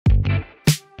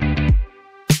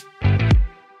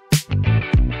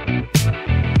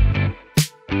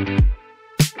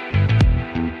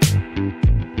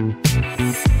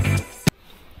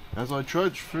As I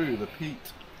trudge through the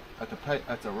peat at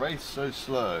a race so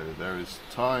slow, there is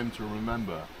time to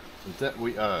remember the debt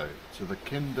we owe to the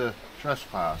kinder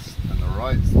trespass and the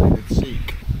rights they did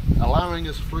seek, allowing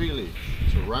us freely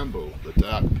to ramble the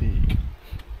dark peak.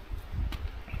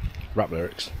 Rap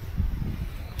lyrics.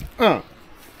 Which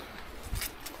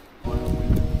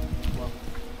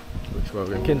way are we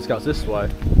going? Kin Scouts this way.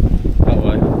 That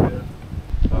way.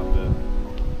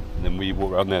 And then we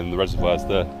walk around there and the reservoir's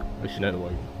there. We should know the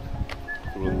way.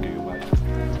 We're on Google Maps.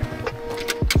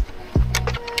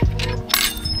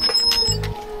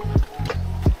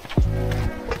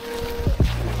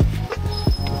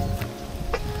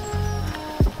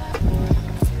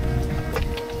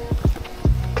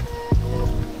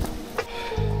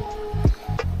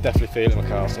 Definitely feeling my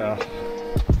calves now.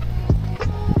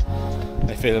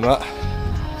 They feeling that?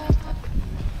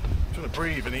 I'm trying to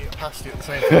breathe and eat a pasty at the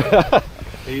same time.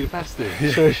 Eat a pasty?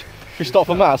 Should we stop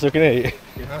for Matt so we can eat?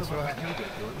 Yeah, that's right.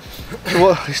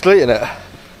 What? He's still eating it?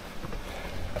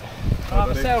 I'll have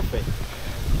a selfie.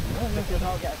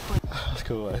 That's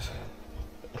cool, guys.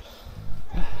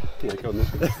 Yeah, go on then.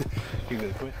 Give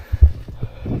it a quick.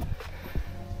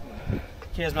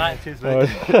 Cheers, mate. Cheers, Right.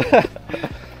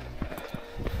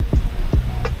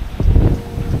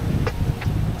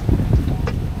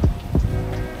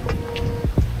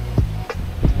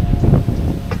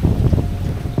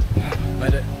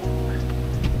 Made it.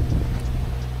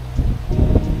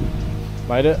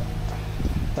 Made it.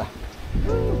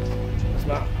 That's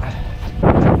Matt.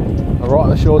 We're right at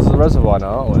the shores of the reservoir now,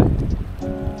 aren't we?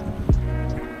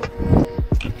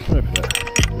 Open it.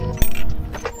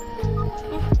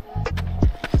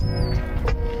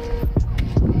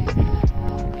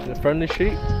 Is it a friendly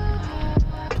sheep?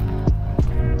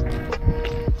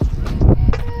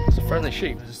 It's a friendly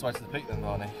sheep. It's just way to the peak then,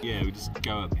 Barney. Yeah, we just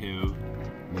go uphill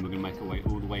and then we're going to make our way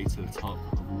all the way to the top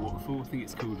of a waterfall. I think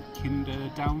it's called Kinder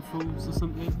Downfalls or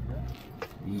something.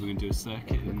 And we're going to do a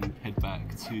circuit and head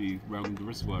back to round the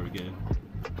reservoir again.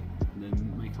 And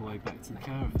then make our way back to the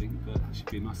car, I think, but it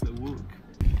should be a nice little walk.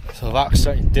 So I've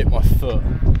accidentally dipped my foot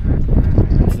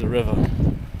into the river.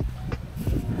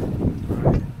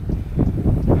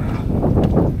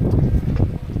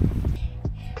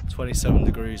 It's 27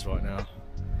 degrees right now.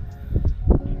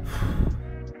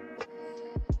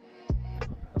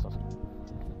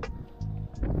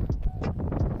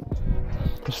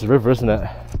 This is the river, isn't it?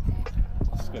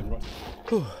 Let's go right.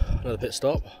 Whew, another pit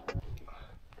stop.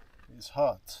 It's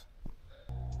hot.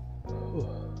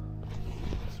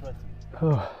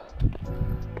 Oh.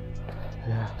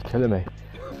 Yeah, it's killing me.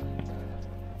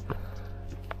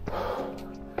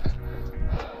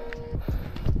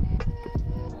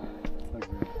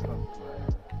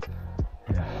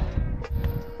 Yeah.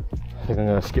 I think I'm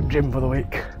going to skip gym for the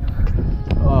week.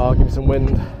 Oh, give me some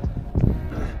wind.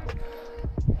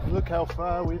 Look how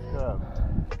far we've come.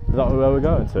 Is that where we're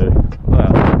going to? There.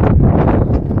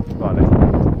 Right.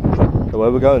 Where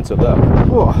we're going to? There.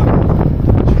 Whoa.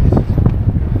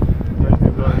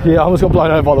 Yeah, I almost got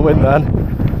blown over by the wind then.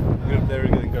 We're up there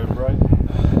again and go right.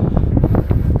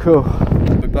 Cool.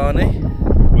 Big Barney.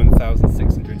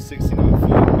 1,669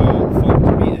 feet, about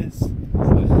 500 metres.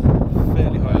 So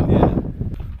fairly high in the air.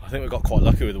 I think we got quite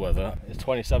lucky with the weather. It's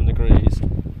 27 degrees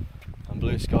and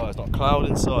blue skies, not a cloud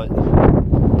in sight.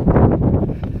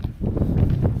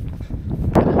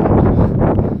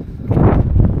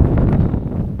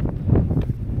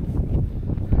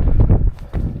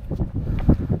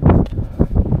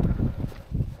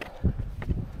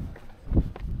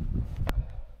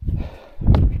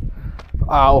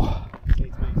 Ow.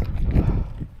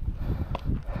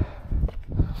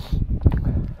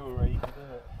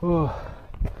 Oh.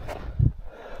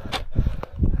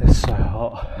 It's so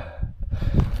hot.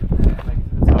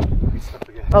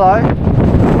 Hello.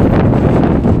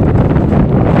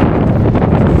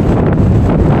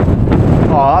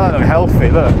 Oh, I don't look healthy,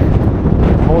 look.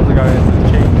 Horns are going into the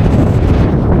cheek.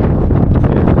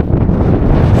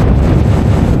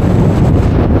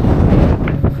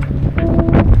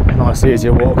 Nice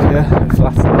easier walk here,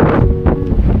 flat.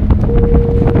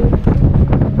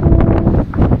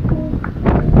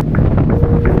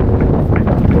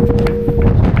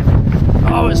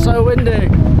 Oh, it's so windy!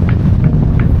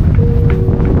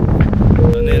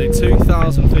 We're nearly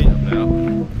 2,000 feet up now.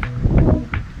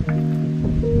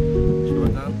 Should we go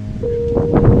down?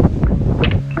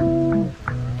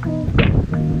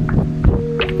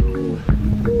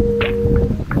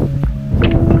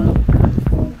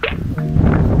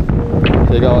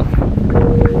 Keep going.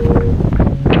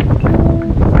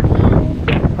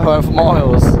 I went for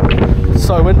miles. It's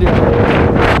so windy.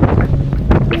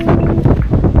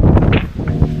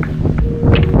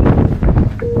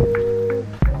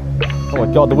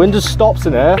 God, the wind just stops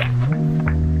in here.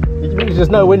 There's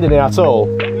no wind in here at all.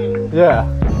 Yeah.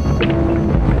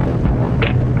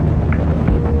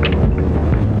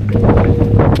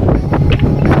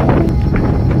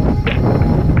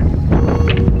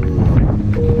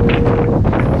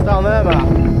 What's down there, Matt?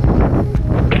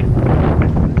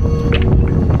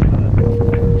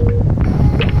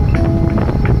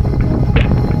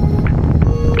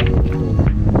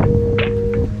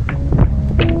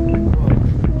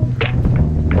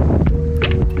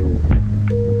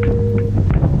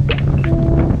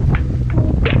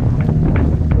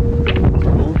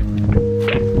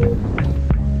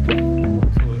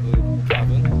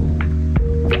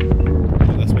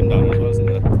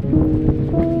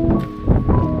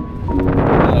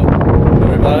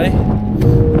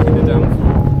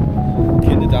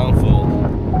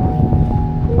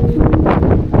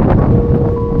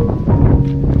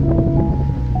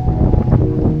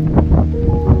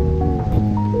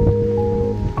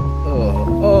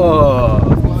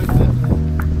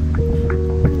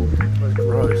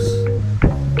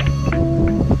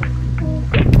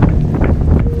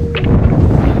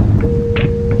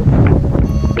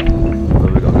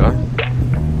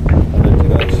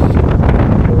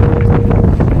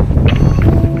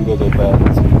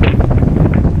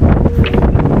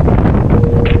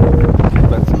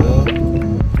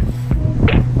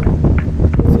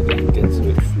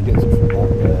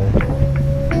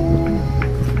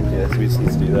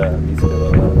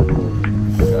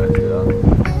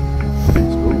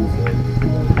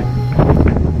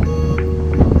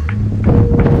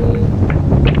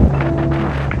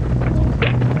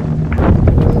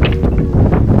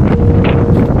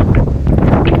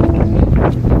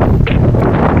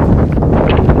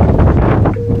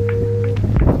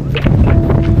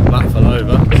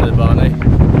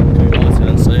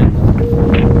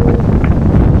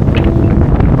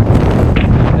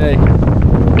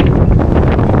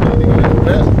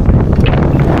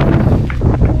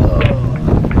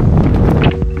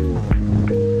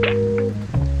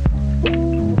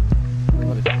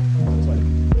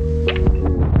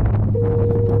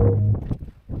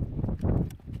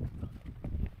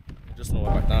 Just on the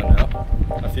way back down now.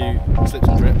 A few slips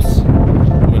and trips.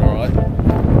 Doing alright.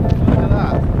 Look at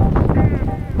that.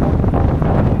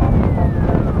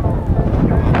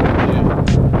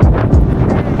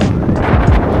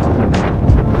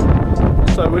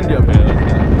 It's so windy up here.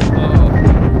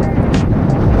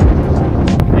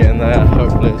 Getting there.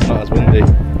 Hopefully it's not as windy.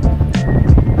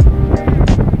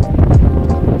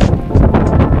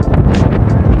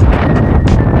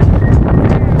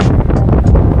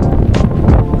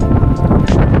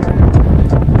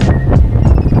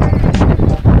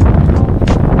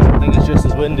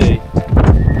 Windy.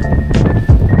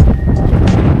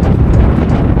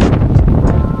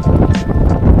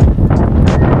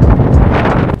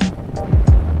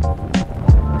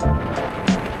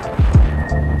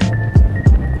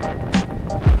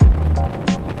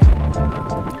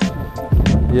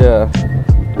 Yeah.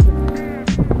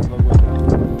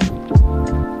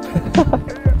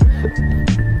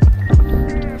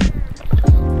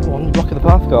 Come on, blocking the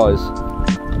path, guys.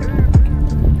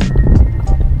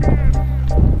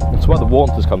 That's why the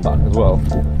warmth has come back as well.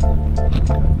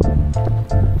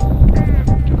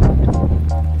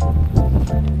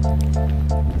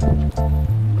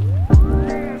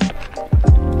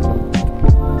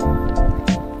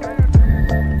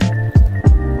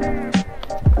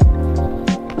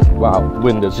 Wow, the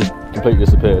wind has just completely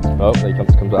disappeared. Oh, there he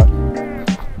comes back.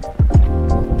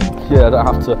 Yeah, I don't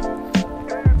have to.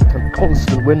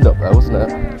 Constant wind up there, wasn't it?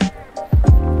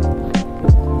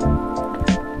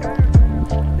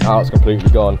 Now it's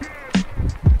completely gone.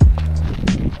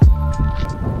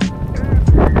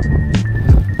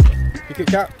 Pick it,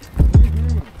 Cap.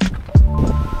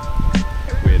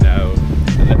 We're now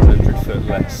 1100 foot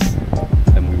less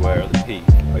than we were at the peak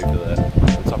over there at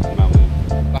the top of the mountain.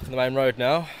 Back on the main road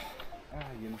now.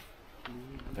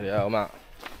 Yeah, I'm out.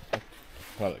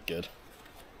 That look good.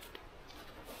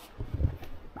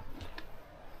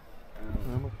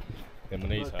 Yeah, my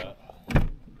knees hurt.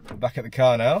 We're back at the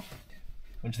car now. What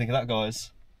do you think of that,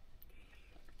 guys?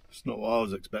 It's not what I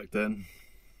was expecting.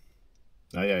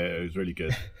 Oh yeah, it was really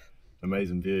good.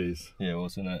 Amazing views. Yeah,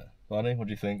 wasn't it? Barney, what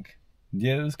do you think?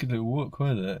 Yeah, it was a good little walk,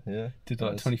 wasn't it? Yeah. Did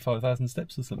like 25,000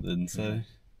 steps or something, so...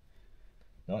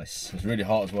 Nice. It's really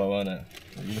hot as well, wasn't it?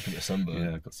 You look at the sunburn.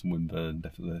 Yeah, got some windburn,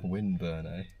 definitely. Windburn,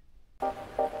 eh?